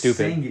 don't say stupid.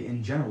 Saying it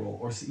in general,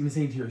 or even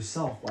saying it to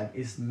yourself, like,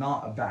 it's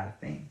not a bad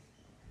thing.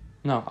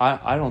 No,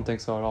 I don't think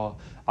so at all.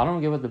 I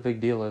don't get what the big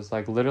deal is.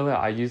 Like, literally,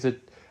 I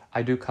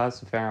do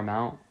cuss a fair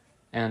amount.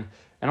 And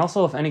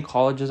also, if any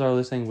colleges are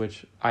listening,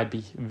 which I'd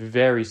be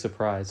very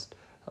surprised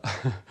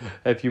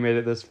if you made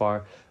it this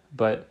far.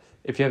 But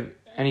if you have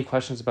any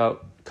questions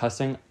about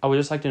cussing, I would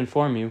just like to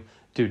inform you,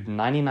 dude,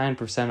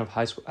 99% of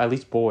high school, at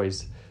least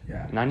boys,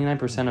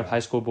 99% of high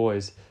school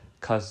boys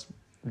cuss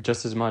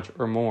just as much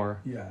or more.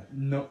 Yeah,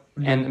 no.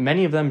 And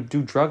many of them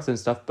do drugs and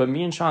stuff, but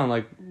me and Sean,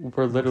 like,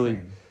 we're literally...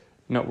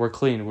 No, we're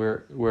clean.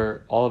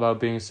 We're all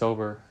about being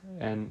sober,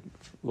 and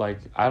like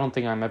I don't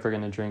think I'm ever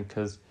gonna drink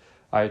because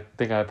I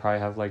think I probably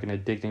have like an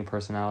addicting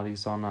personality,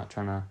 so I'm not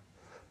trying to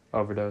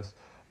overdose.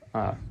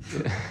 No,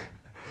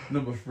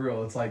 but for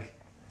real, it's like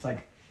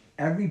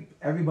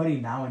everybody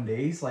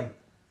nowadays, like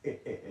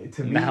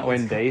to me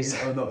nowadays.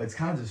 It's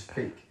kind of just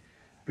fake,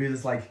 because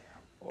it's like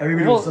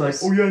everybody was like,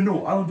 oh yeah,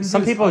 no, I don't do this.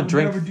 Some people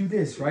drink. Never do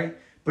this, right?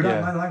 But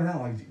not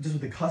like just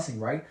with the cussing,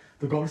 right?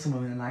 They'll go up to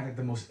someone and act like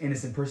the most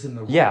innocent person in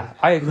the world. Yeah,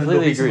 I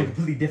completely agree.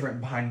 Completely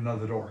different behind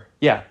another door.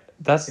 Yeah,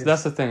 that's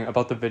the thing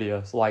about the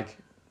videos. Like,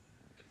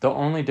 the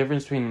only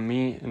difference between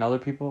me and other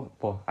people,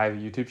 well, I have a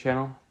YouTube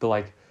channel, but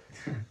like,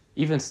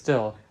 even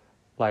still,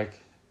 like,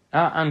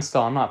 I'm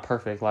not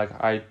perfect.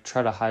 Like, I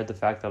try to hide the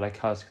fact that I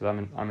cuss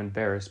because I'm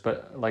embarrassed.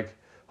 But like,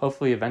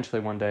 hopefully, eventually,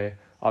 one day,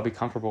 I'll be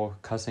comfortable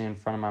cussing in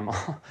front of my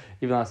mom.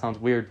 Even though that sounds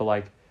weird, but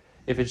like,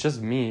 if it's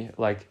just me,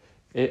 like,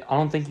 I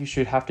don't think you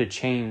should have to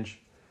change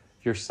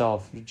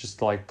yourself just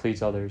to like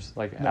please others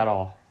at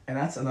all. And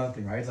that's another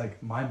thing, right? It's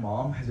like my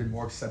mom has been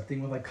more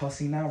accepting with like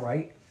cussing now,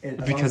 right?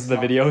 Because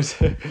of the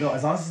videos. No,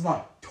 as long as it's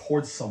not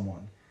towards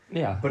someone.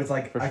 Yeah. But it's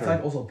like I feel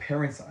like also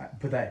parents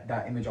put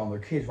that image on their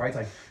kids, right? It's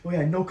like, oh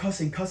yeah, no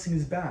cussing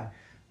is bad.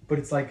 But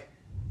it's like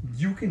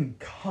you can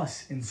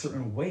cuss in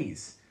certain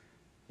ways.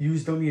 you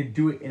just don't need to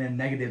do it in a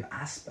negative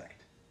aspect.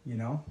 You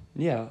know?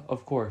 Yeah,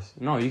 of course.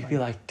 No, you could be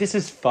like, this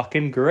is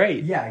fucking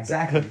great. Yeah,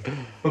 exactly.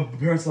 But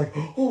parents are like,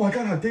 oh my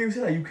god, how dare you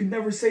say that? You can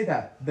never say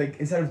that. Like,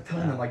 instead of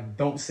telling them, like,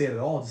 don't say it at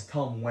all, just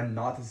tell them when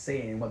not to say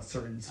it in what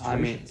certain situations. I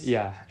mean,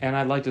 yeah. And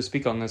I'd like to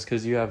speak on this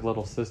because you have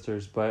little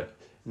sisters, but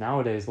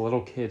nowadays,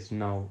 little kids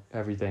know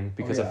everything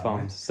because of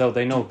phones. So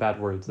they know bad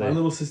words. My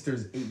little sister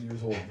is 8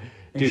 years old.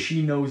 And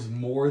she knows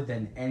more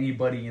than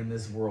anybody in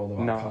this world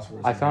about cuss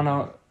words. I found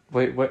out...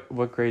 Wait,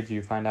 what grade did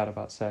you find out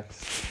about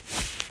sex?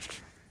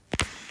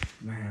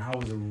 Man, I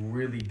was a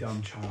really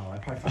dumb child. I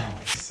probably found out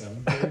like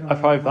 7th grade. I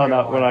probably found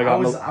out when I got...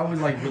 I was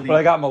like really... When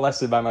I got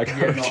molested by my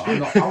coach.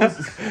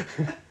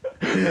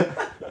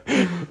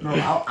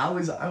 I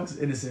was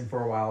innocent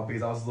for a while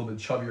because I was a little bit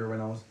chubbier when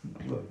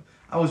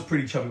I was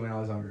pretty chubby when I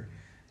was younger.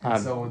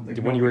 So like,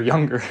 when you were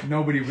younger.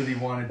 Nobody really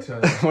wanted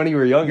to... When you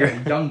were younger.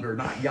 Yeah, younger,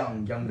 not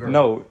young, younger.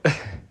 No,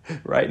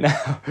 right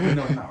now.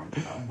 No,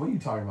 what are you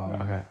talking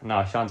about? Okay,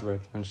 no, Sean's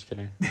work. I'm just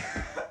kidding.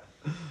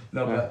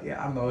 No, but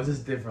yeah, I don't know. It was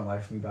just a different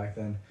life for me back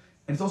then.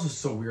 And it's also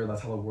so weird.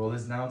 That's how the world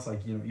is now. It's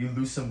like, you know, you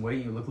lose some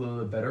weight, you look a little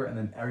bit better, and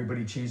then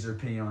everybody changes their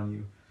opinion on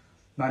you.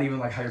 Not even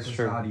like how your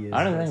personality is.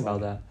 I didn't think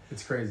about that.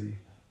 It's crazy.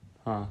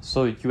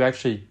 So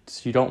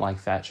you don't like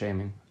fat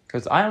shaming?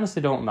 Because I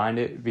honestly don't mind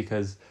it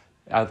because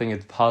I think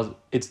it's positive.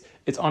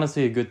 It's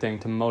honestly a good thing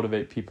to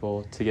motivate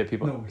people, to get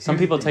people. No, some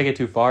people take it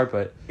too far,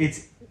 but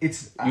it's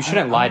you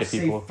shouldn't lie to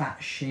people. I don't say fat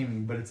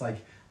shaming, but it's like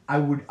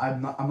I'm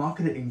not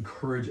going to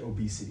encourage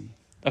obesity.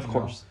 Of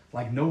course.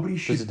 Like nobody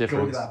should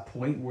go to that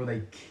point where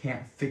they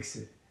can't fix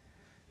it.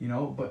 You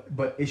know,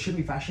 but it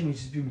shouldn't be fat shaming, it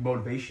should be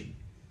motivation.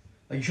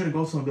 Like you shouldn't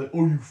go to someone and be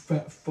like, oh, you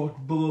fat fuck,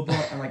 blah blah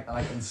blah, and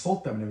like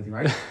insult them and everything,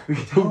 right?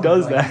 Who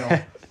does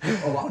that? You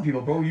know, a lot of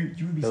people, bro. You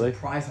would be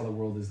surprised how the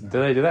world is now.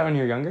 Did they do that when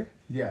you were younger?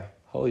 Yeah.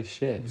 Holy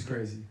shit. It was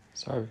crazy.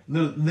 Sorry.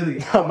 Literally.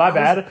 My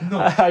bad. No.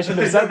 I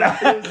shouldn't have said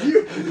that.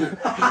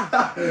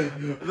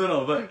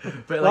 No, but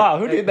like, wow,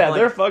 who did that? Like,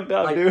 they're fucked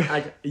up, dude.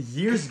 Like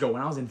years ago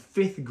when I was in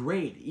 5th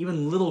grade,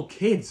 even little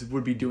kids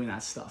would be doing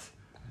that stuff.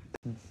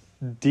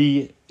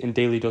 D in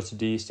Daily Dose of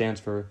D stands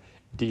for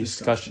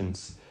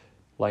discussions.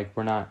 Like,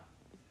 we're not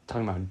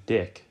talking about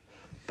dick.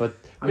 But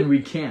I mean,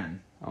 we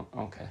can. Oh,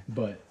 okay.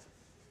 But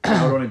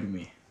that would only be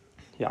me.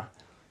 Yeah.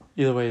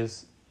 Either way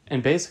is...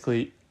 And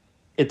basically...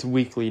 It's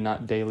weekly,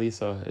 not daily,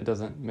 so it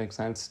doesn't make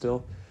sense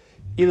still.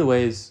 Either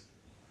ways,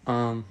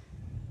 you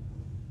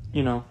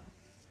know,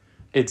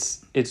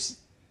 it's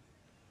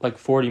like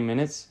 40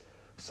 minutes,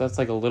 so that's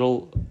like a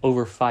little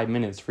over 5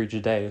 minutes for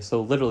each day.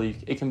 So literally,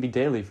 it can be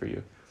daily for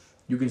you.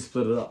 You can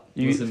split it up.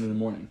 Listen in the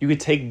morning. You could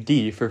take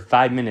D for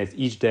 5 minutes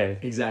each day.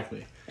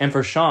 Exactly. And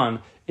for Sean,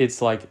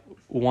 it's like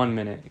 1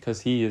 minute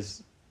because he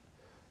is...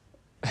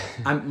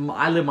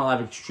 I live my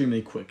life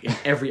extremely quick in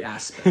every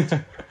aspect.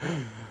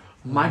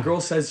 My girl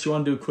says she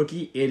want to do a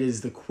quickie. It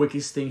is the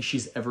quickest thing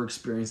she's ever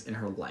experienced in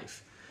her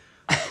life.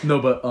 No,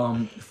 but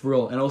for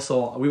real. And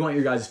also, we want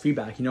your guys'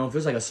 feedback. You know, if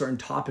there's like a certain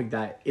topic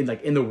that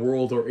in the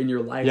world or in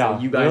your life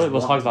that you guys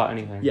let's talk about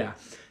anything. Yeah.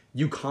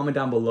 You comment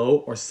down below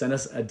or send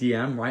us a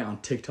DM, right, on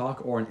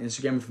TikTok or on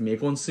Instagram if we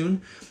make one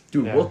soon.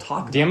 Dude, we'll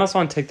talk. DM us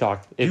on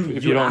TikTok if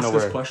you don't know where.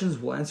 Ask us questions,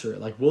 we'll answer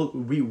it. Like,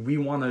 we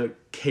want to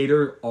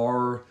cater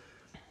our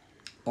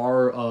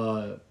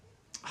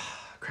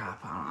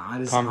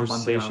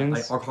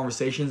conversations, our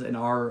conversations and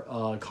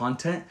our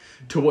content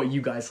to what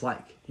you guys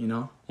like, you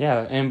know.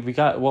 Yeah, and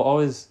we'll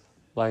always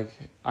like.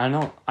 I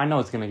know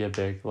it's gonna get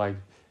big. Like,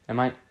 I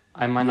might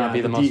not be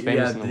the most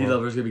famous in the world. The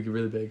D-Lover's gonna be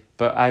really big.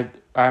 But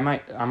I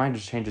might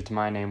just change it to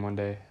my name one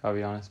day. I'll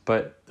be honest.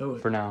 But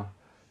for now,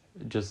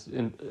 just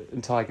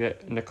until I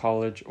get into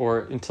college or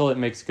until it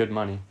makes good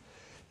money.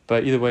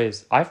 But either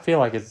ways, I feel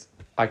like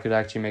I could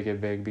actually make it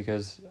big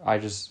because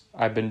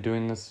I've been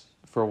doing this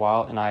for a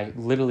while and I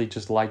literally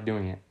just like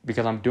doing it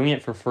because I'm doing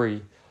it for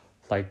free,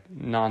 like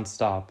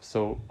nonstop.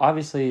 So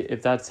obviously,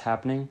 if that's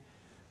happening,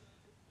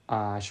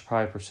 I should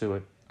probably pursue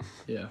it.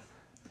 Yeah.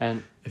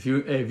 And if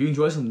you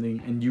enjoy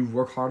something and you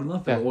work hard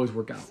enough, it'll always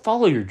work out.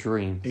 Follow your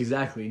dreams.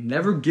 Exactly.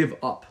 Never give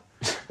up.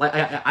 Like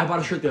I bought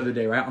a shirt the other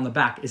day, right? On the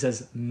back it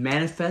says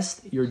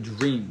manifest your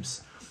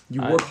dreams.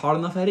 You work hard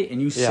enough at it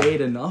and you say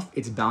it enough,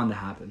 it's bound to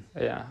happen.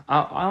 Yeah.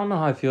 I don't know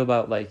how I feel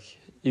about like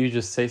you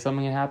just say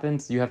something and it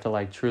happens. You have to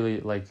like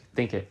truly like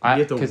think it. You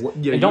have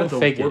to don't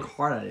fake work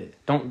hard at it.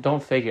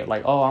 Don't fake it.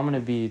 Like, oh, I'm gonna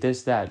be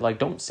this, that. Like,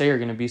 don't say you're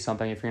gonna be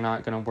something if you're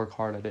not gonna work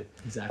hard at it.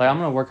 Exactly. Like, I'm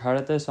gonna work hard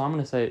at this, so I'm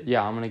gonna say,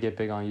 yeah, I'm gonna get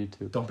big on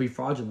YouTube. Don't be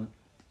fraudulent.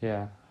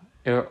 Yeah.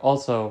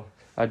 Also,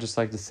 I'd just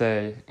like to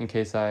say, in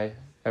case I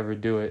ever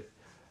do it,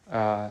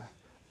 I'm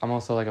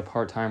also like a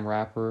part-time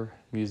rapper,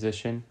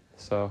 musician.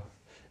 So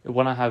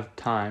when I have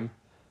time,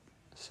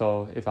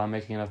 so if I'm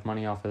making enough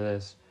money off of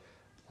this,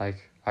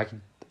 like I could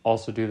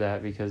also do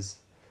that because,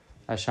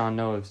 as Sean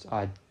knows,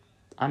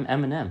 I'm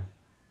Eminem.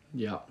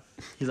 Yeah,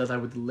 he's that type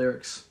with the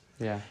lyrics.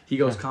 Yeah, he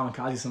goes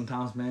kamikaze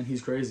sometimes, man.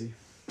 He's crazy.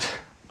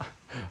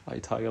 Why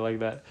you talking like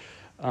that?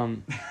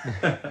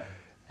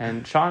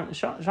 And Sean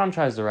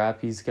tries to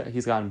rap. He's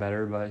gotten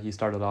better, but he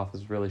started off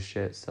as really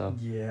shit. So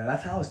yeah,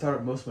 that's how I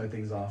started most of my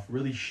things off.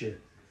 Really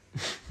shit.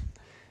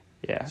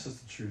 Yeah. That's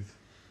just the truth.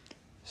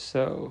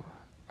 So,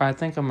 I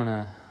think I'm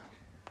gonna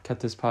cut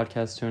this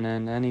podcast to an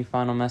end. Any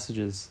final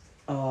messages?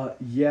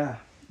 Yeah.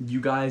 You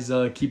guys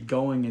keep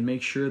going and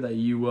make sure that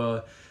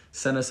you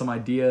send us some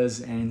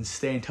ideas and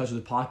stay in touch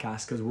with the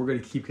podcast because we're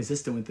going to keep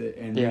consistent with it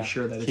and make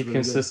sure that it's keep really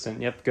consistent.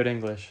 Good. Yep, good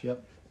English.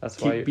 Yep. That's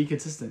be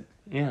consistent.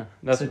 Yeah,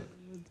 that's So,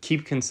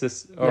 keep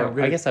consistent. Or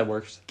really I guess that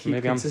works. Keep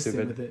Maybe I'm consistent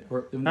stupid.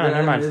 with it. No,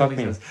 never mind. Fuck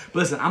me. But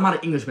listen, I'm not an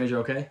English major,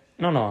 okay?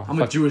 No.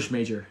 I'm a Jewish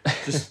major.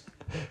 Just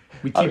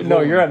we keep. No,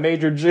 you're a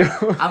major Jew.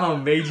 I'm a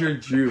major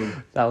Jew.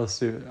 That was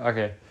stupid.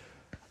 Okay.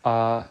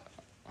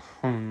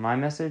 My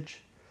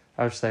message,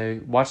 I would say,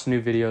 watch the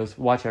new videos,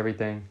 watch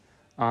everything,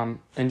 and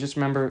just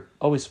remember,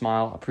 always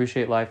smile,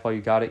 appreciate life while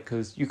you got it,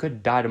 because you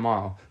could die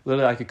tomorrow.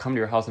 Literally, I could come to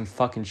your house and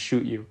fucking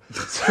shoot you.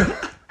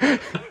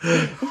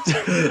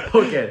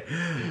 Okay.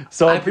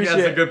 So I think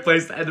that's a good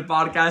place to end the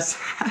podcast.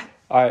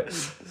 All right.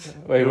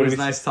 Wait, it was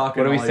nice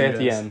talking. What do we to all say you at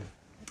the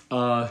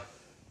guys. end?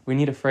 We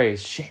need a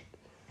phrase. Shit.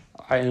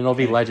 All right, and it'll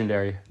be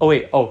legendary. Oh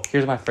wait. Oh,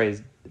 here's my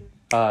phrase.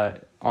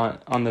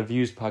 On the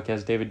Views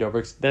podcast, David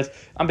Dobrik's.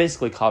 I'm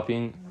basically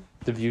copying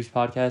the Views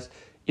podcast.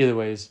 Either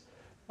ways,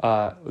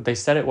 they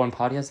said it one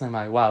podcast, and I'm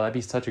like, wow, that'd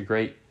be such a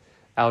great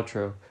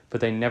outro.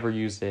 But they never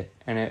used it,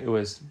 and it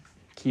was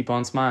keep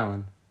on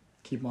smiling.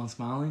 Keep on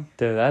smiling.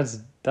 Dude, that's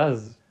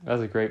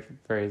a great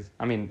phrase.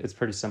 I mean, it's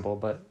pretty simple,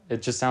 but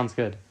it just sounds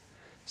good.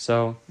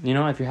 So,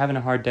 if you're having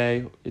a hard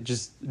day,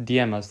 just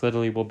DM us.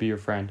 Literally, we'll be your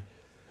friend.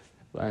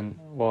 And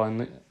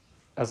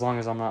as long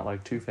as I'm not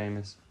like too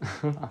famous.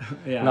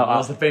 Yeah. No,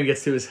 unless the fame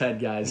gets to his head,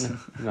 guys.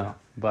 No,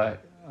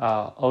 but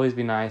always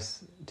be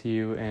nice to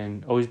you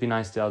and always be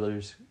nice to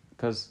others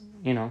because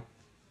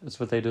it's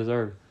what they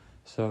deserve.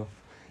 So,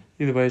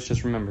 either way,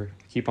 just remember,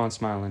 keep on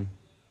smiling.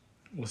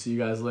 We'll see you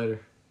guys later.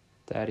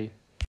 Daddy.